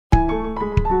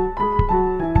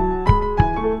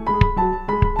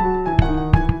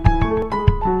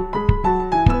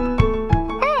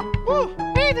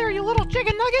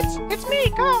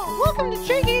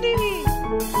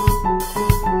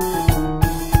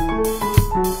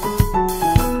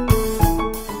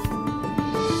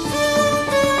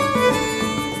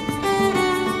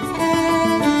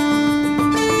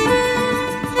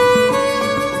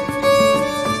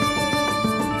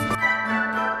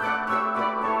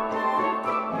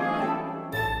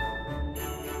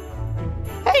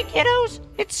kiddos!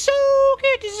 It's so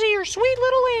good to see your sweet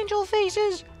little angel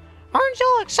faces! Aren't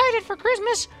y'all excited for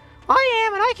Christmas? I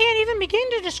am, and I can't even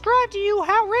begin to describe to you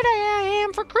how ready I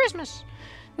am for Christmas.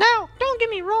 Now, don't get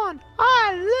me wrong,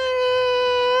 I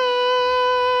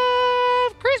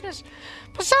love Christmas.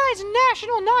 Besides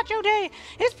National Nacho Day,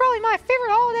 it's probably my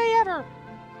favorite holiday ever.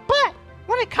 But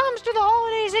when it comes to the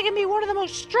holidays, it can be one of the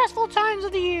most stressful times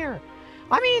of the year.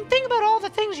 I mean, think about all the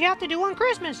things you have to do on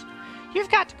Christmas. You've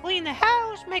got to clean the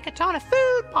house, make a ton of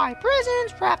food, buy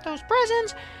presents, wrap those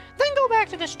presents, then go back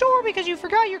to the store because you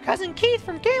forgot your cousin Keith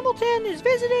from Campbellton is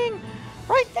visiting,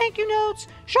 write thank you notes,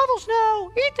 shovel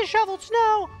snow, eat the shoveled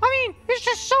snow. I mean, it's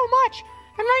just so much.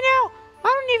 And right now, I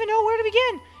don't even know where to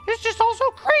begin. It's just all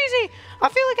so crazy. I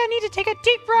feel like I need to take a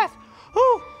deep breath.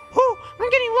 Ooh, I'm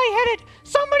getting lightheaded.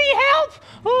 Somebody help!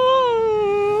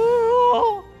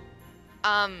 Ooh.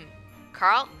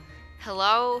 Carl?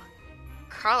 Hello?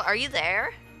 Carl, are you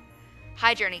there?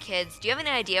 Hi, Journey kids. Do you have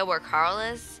any idea where Carl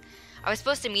is? I was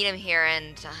supposed to meet him here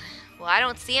and, well, I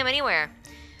don't see him anywhere.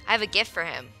 I have a gift for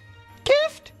him.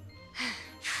 Gift?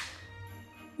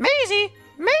 Maisie!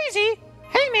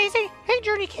 Hey, Maisie! Hey,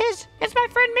 Journey kids! It's my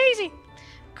friend Maisie!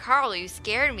 Carl, you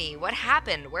scared me. What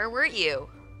happened? Where were you?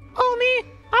 Oh, me?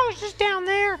 I was just down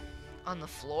there. On the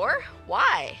floor?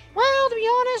 Why? Well, to be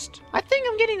honest, I think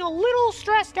I'm getting a little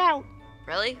stressed out.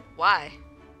 Really? Why?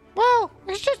 Well,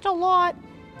 it's just a lot.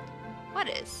 What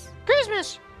is?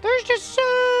 Christmas! There's just so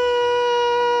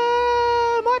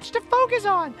much to focus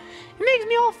on. It makes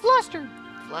me all flustered.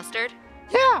 Flustered?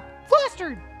 Yeah,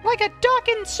 flustered. Like a duck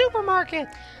in supermarket.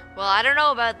 Well, I don't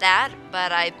know about that,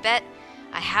 but I bet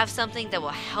I have something that will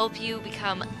help you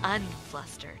become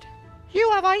unflustered.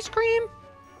 You have ice cream?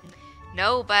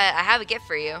 No, but I have a gift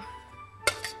for you.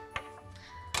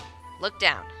 Look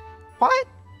down. What?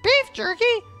 Beef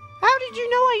jerky? How did you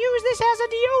know I use this as a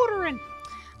deodorant?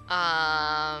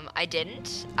 I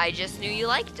didn't. I just knew you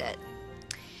liked it.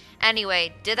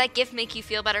 Anyway, did that gift make you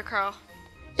feel better, Carl?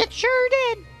 It sure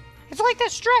did. It's like the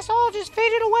stress all just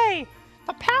faded away.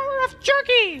 The power of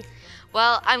jerky.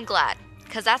 Well, I'm glad,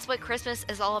 because that's what Christmas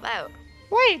is all about.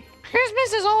 Wait,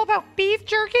 Christmas is all about beef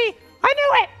jerky? I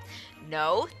knew it.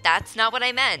 No, that's not what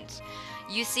I meant.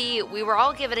 You see, we were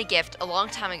all given a gift a long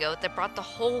time ago that brought the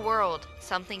whole world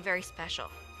something very special.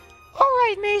 All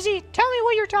right, Maisie, tell me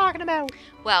what you're talking about.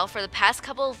 Well, for the past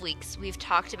couple of weeks, we've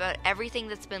talked about everything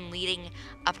that's been leading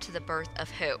up to the birth of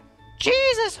who?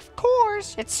 Jesus, of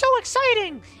course. It's so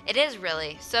exciting. It is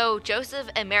really. So Joseph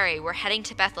and Mary were heading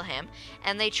to Bethlehem,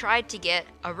 and they tried to get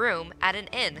a room at an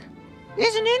inn.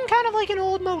 Is an inn kind of like an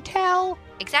old motel?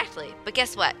 Exactly. But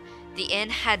guess what? The inn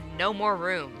had no more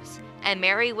rooms, and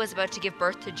Mary was about to give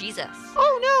birth to Jesus.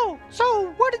 Oh no!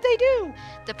 So what did they do?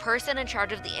 The person in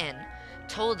charge of the inn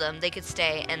told them they could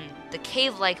stay in the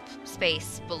cave-like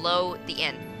space below the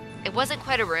inn. It wasn't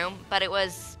quite a room, but it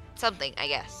was something, I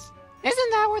guess.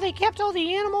 Isn't that where they kept all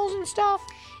the animals and stuff?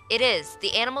 It is.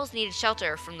 The animals needed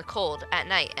shelter from the cold at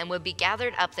night and would be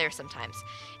gathered up there sometimes.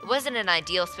 It wasn't an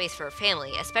ideal space for a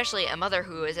family, especially a mother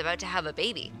who was about to have a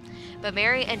baby. But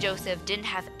Mary and Joseph didn't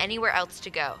have anywhere else to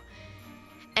go.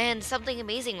 And something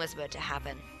amazing was about to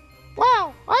happen.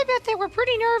 Wow, I bet they were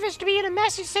pretty nervous to be in a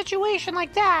messy situation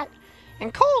like that.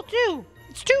 And cold, too.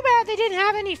 It's too bad they didn't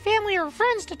have any family or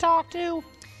friends to talk to.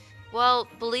 Well,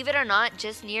 believe it or not,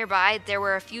 just nearby there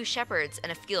were a few shepherds in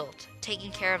a field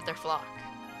taking care of their flock.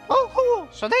 Oh, cool.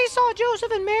 So they saw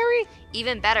Joseph and Mary?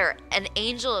 Even better, an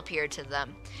angel appeared to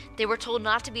them. They were told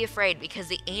not to be afraid because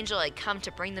the angel had come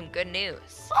to bring them good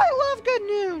news. I love good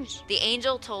news. The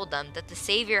angel told them that the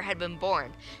Savior had been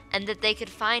born and that they could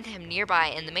find him nearby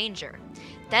in the manger.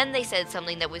 Then they said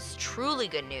something that was truly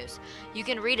good news. You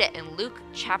can read it in Luke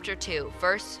chapter 2,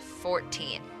 verse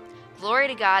 14. Glory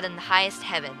to God in the highest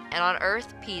heaven, and on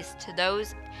earth peace to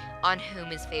those on whom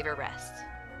his favor rests.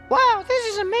 Wow,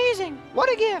 this is amazing.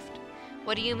 What a gift.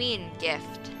 What do you mean,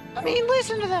 gift? I mean,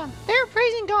 listen to them. They're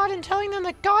praising God and telling them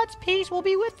that God's peace will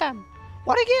be with them.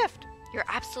 What a gift. You're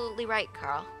absolutely right,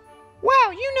 Carl.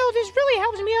 Wow, you know, this really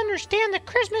helps me understand that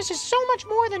Christmas is so much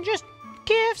more than just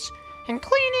gifts and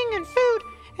cleaning and food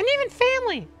and even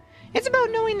family. It's about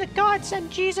knowing that God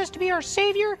sent Jesus to be our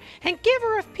Savior and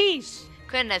giver of peace.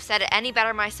 Couldn't have said it any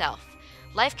better myself.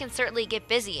 Life can certainly get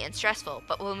busy and stressful,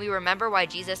 but when we remember why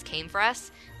Jesus came for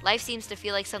us, life seems to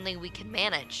feel like something we can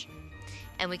manage,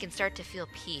 and we can start to feel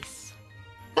peace.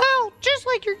 Now, just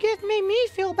like your gift made me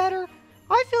feel better,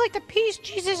 I feel like the peace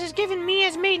Jesus has given me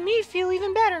has made me feel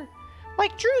even better.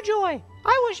 Like true joy.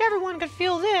 I wish everyone could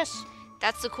feel this.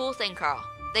 That's the cool thing, Carl.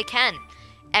 They can.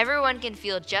 Everyone can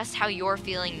feel just how you're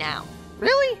feeling now.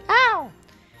 Really? How?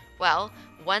 Well,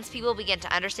 once people begin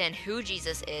to understand who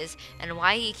Jesus is and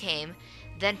why he came,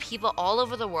 then people all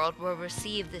over the world will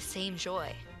receive the same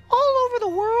joy. All over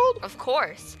the world? Of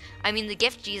course. I mean, the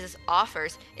gift Jesus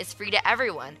offers is free to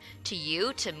everyone. To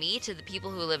you, to me, to the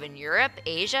people who live in Europe,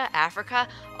 Asia, Africa,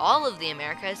 all of the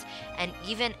Americas, and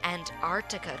even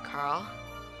Antarctica, Carl.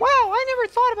 Wow, I never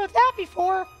thought about that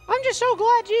before. I'm just so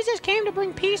glad Jesus came to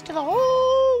bring peace to the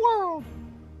whole world.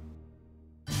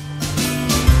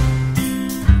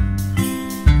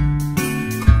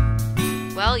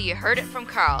 Well, you heard it from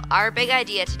Carl. Our big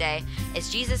idea today is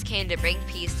Jesus came to bring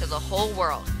peace to the whole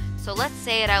world. So let's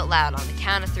say it out loud on the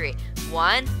count of 3.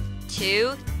 1,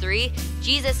 2, 3.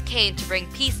 Jesus came to bring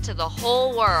peace to the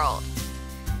whole world.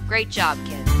 Great job,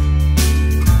 kids.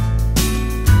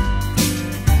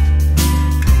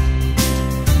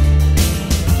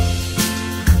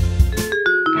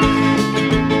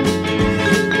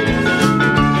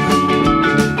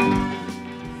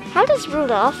 How does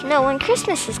Rudolph know when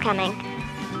Christmas is coming?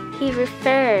 He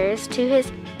refers to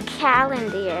his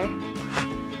calendar.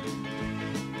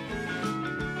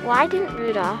 Why didn't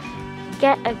Rudolph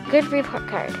get a good report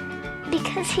card?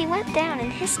 Because he went down in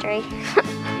history.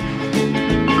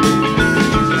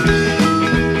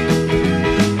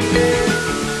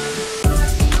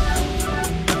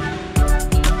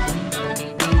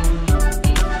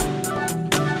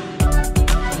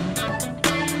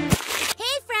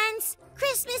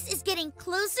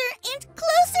 Closer and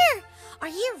closer! Are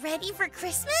you ready for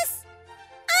Christmas?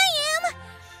 I am!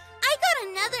 I got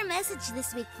another message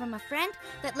this week from a friend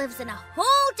that lives in a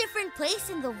whole different place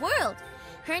in the world.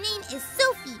 Her name is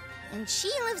Sophie, and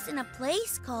she lives in a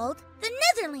place called the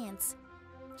Netherlands.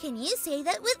 Can you say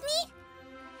that with me?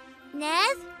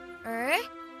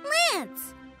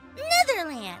 Netherlands.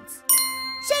 Netherlands.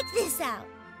 Check this out.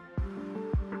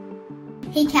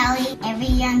 Hey Callie, every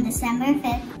year on December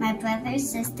 5th, my brothers,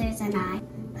 sisters, and I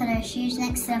put our shoes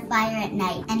next to the fire at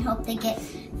night and hope they get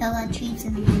filled with treats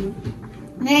in the morning.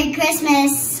 Merry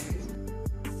Christmas!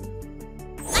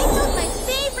 I told my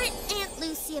favorite Aunt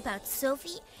Lucy about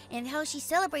Sophie and how she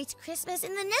celebrates Christmas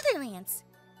in the Netherlands.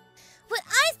 What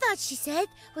I thought she said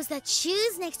was that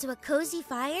shoes next to a cozy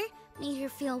fire made her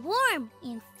feel warm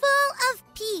and full of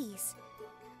peace.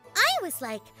 I was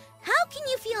like, how can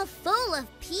you feel full of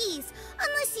peas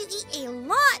unless you eat a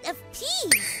lot of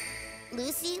peas?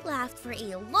 Lucy laughed for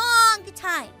a long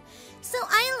time. So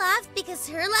I laughed because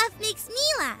her laugh makes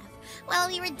me laugh. While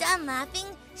we were done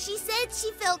laughing, she said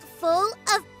she felt full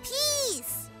of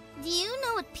peace. Do you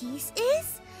know what peace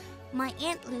is? My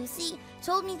Aunt Lucy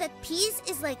told me that peace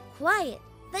is like quiet,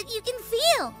 that you can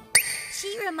feel.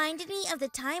 She reminded me of the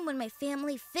time when my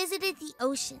family visited the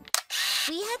ocean.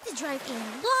 We had to drive a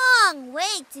long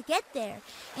way to get there,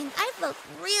 and I felt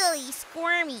really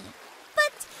squirmy.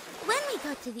 But when we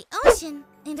got to the ocean,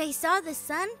 and I saw the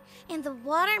sun and the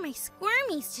water, my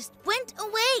squirmies just went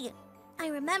away. I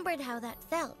remembered how that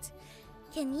felt.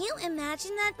 Can you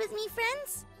imagine that with me,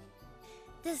 friends?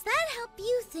 Does that help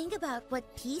you think about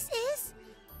what peace is?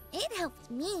 It helped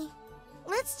me.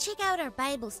 Let's check out our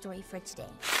Bible story for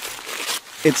today.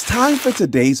 It's time for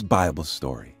today's Bible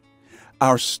story.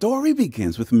 Our story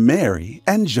begins with Mary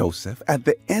and Joseph at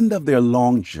the end of their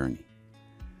long journey.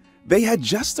 They had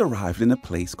just arrived in a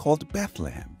place called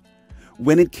Bethlehem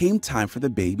when it came time for the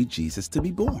baby Jesus to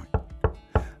be born.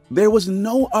 There was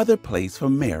no other place for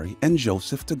Mary and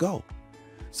Joseph to go,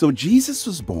 so Jesus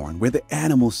was born where the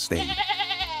animals stayed.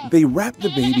 They wrapped the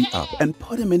baby up and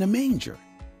put him in a manger.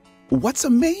 What's a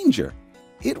manger?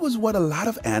 It was what a lot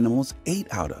of animals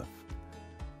ate out of.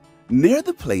 Near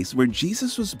the place where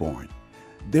Jesus was born,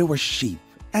 there were sheep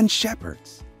and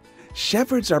shepherds.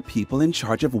 Shepherds are people in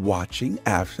charge of watching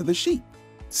after the sheep.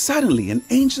 Suddenly, an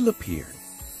angel appeared,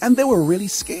 and they were really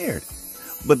scared.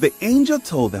 But the angel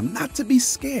told them not to be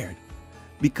scared,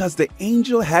 because the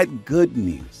angel had good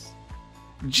news.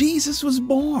 Jesus was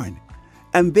born,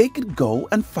 and they could go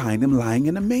and find him lying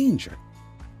in a manger.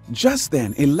 Just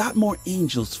then, a lot more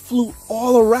angels flew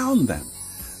all around them,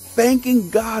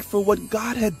 thanking God for what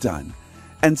God had done,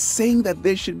 and saying that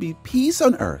there should be peace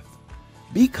on earth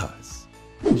because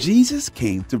Jesus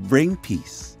came to bring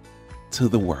peace to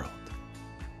the world.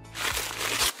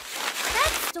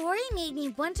 That story made me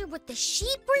wonder what the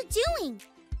sheep were doing.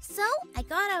 So I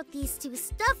got out these two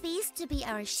stuffies to be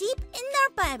our sheep in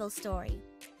our Bible story.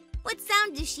 What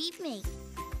sound do sheep make?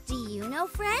 Do you know,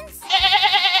 friends?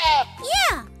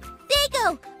 Yeah, they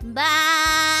go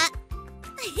ba.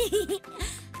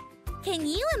 Can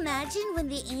you imagine when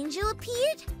the angel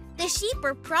appeared? The sheep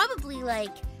were probably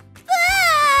like,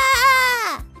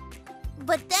 bah!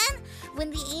 But then,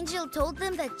 when the angel told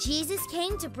them that Jesus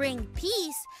came to bring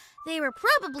peace, they were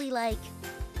probably like,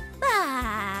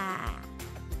 bah!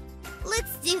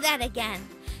 Let's do that again.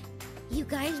 You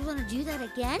guys want to do that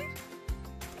again?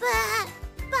 Bah!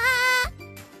 Bah!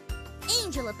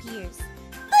 Angel appears.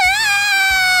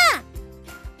 Bah!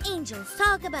 Angels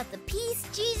talk about the peace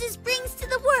Jesus brings to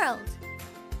the world.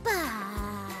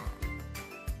 Bah!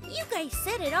 You guys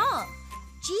said it all.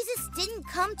 Jesus didn't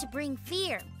come to bring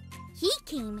fear. He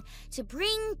came to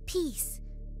bring peace.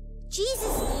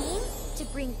 Jesus came to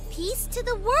bring peace to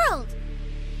the world.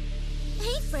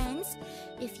 Hey friends,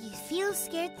 if you feel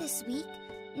scared this week,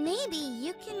 maybe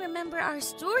you can remember our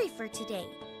story for today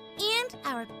and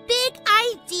our big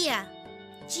idea.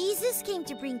 Jesus came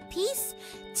to bring peace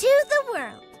to the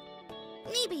world.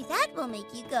 Maybe that will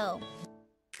make you go,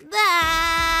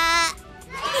 bah!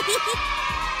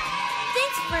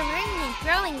 Thanks for learning and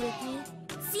growing with me.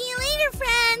 See you later,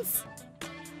 friends!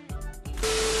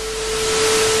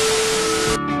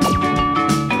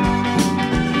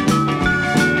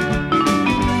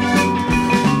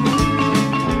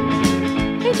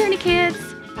 Hey, Journey Kids!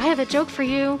 I have a joke for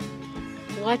you.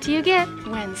 What do you get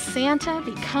when Santa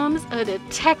becomes a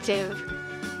detective?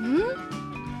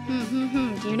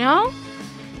 Do you know?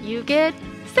 You get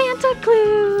Santa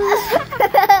clues!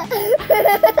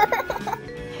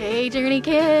 Hey, Journey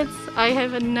Kids! I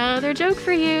have another joke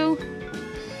for you.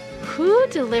 Who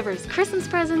delivers Christmas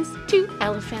presents to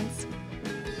elephants?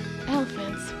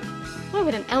 Elephants? What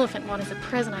would an elephant want as a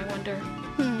present, I wonder?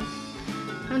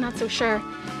 I'm not so sure.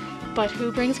 But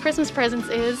who brings Christmas presents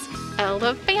is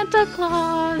Elephanta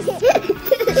Claus!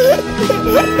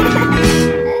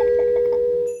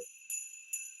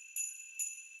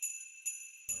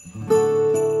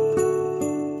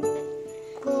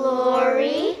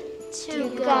 Glory to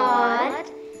God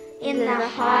in the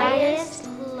highest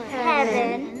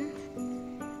heaven,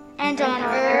 and on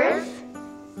earth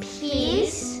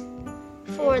peace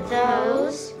for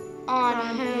those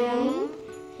on whom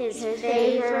his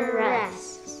favor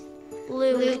rests.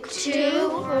 Luke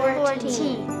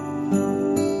 2:14.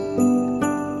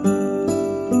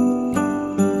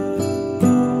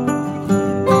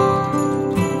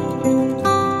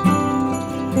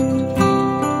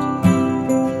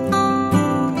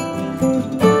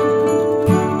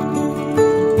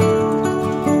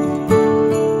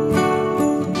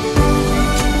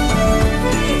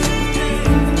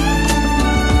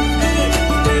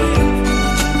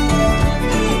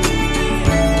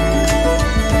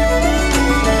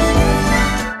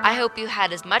 I hope you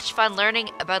had as much fun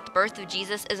learning about the birth of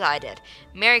Jesus as I did.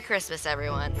 Merry Christmas,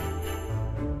 everyone.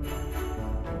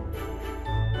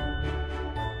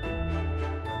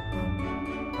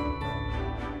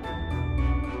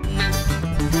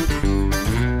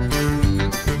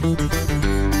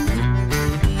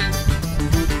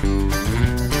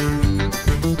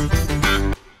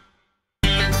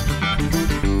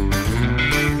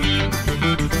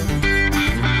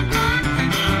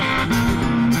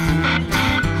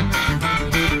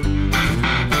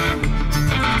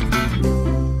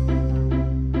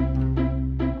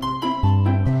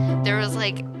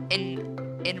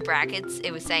 In brackets,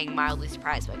 it was saying mildly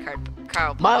surprised by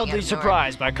Carl. Mildly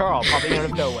surprised by Carl popping out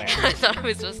of nowhere. I thought I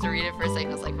was supposed to read it for a second.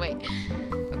 I was like, wait.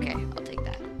 Okay, I'll take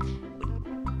that.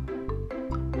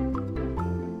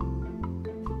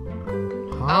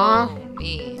 Huh? Oh,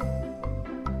 me.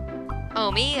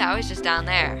 Oh, me? I was just down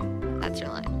there. That's your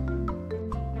line.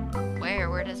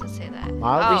 Where does it say that?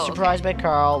 Mildly surprised by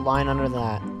Carl, line under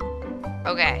that.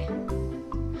 Okay.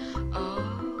 Oh.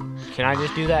 Can I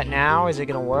just do that now? Is it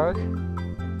gonna work?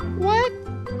 What?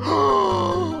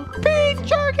 Beef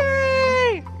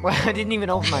jerky! Well, I didn't even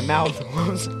open my mouth.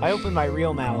 I opened my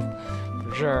real mouth,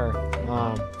 for sure.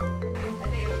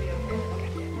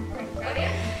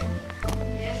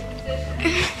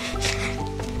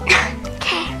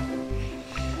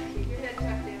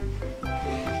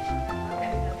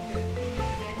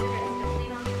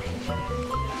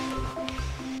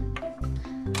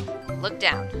 Look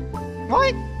down.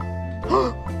 What?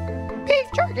 Beef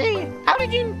jerky! How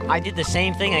did you... I did the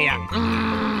same thing again.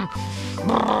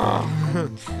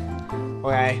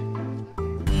 Okay,